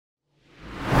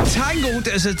Tangled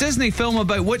is a Disney film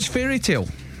about which fairy tale?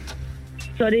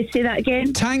 Sorry, say that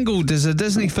again. Tangled is a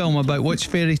Disney film about which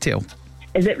fairy tale?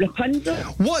 Is it Rapunzel?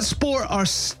 What sport are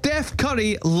Steph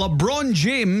Curry, LeBron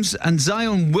James and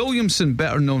Zion Williamson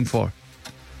better known for?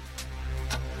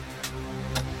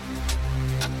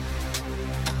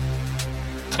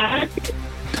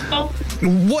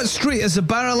 What street is the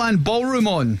Barrowland Ballroom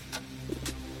on?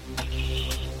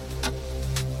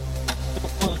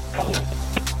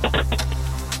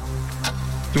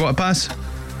 Do you want to pass?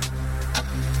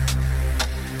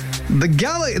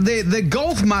 The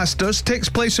Golf Masters takes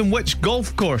place on which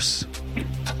golf course?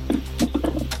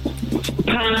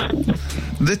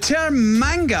 The term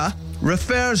manga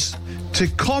refers to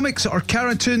comics or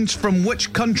cartoons from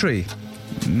which country?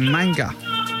 Manga.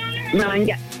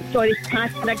 Sorry,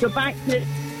 pass. Can I go back to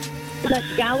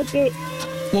Gallagate?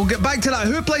 We'll get back to that.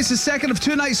 Who plays the second of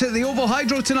two nights at the Oval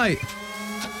Hydro tonight?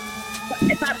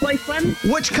 Is that Boy Slim?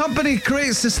 Which company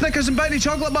creates the Snickers and Bounty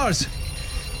chocolate bars?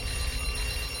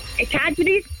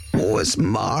 Cadbury's? Oh, it's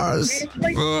Mars.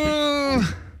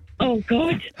 Oh,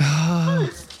 God.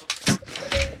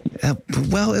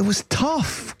 Well, it was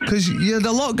tough because you had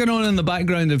a lot going on in the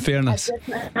background, in fairness.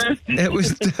 It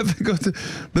was difficult.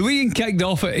 The way you kicked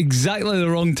off at exactly the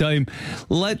wrong time.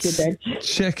 Let's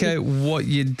check out what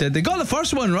you did. They got the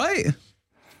first one right.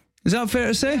 Is that fair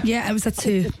to say? Yeah, it was a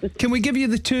 2. Can we give you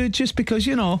the 2 just because,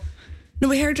 you know? No,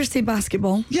 we heard her say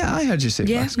basketball. Yeah, I heard you say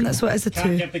basketball. Yeah, that's what it's a 2.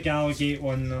 Can't give the Gallagate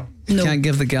one though. No. Can't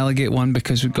give the Gallagate one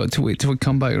because we've got to wait till we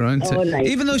come back around to it. Nice.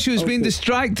 Even though she was being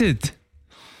distracted.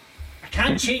 I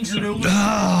can't change the rules.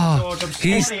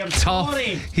 He's I'm tough.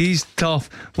 sorry. He's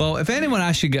tough. Well, if anyone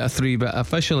asks you get a 3, but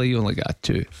officially you only got a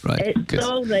 2, right? It's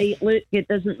all right. Look, it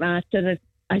doesn't matter.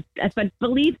 If I'd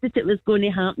believed that it was going to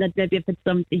happen, I'd maybe have had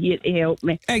somebody here to help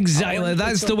me. Exactly.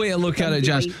 That's the way to look at it,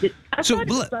 Janice. I thought it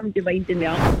was somebody winding me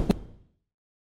up.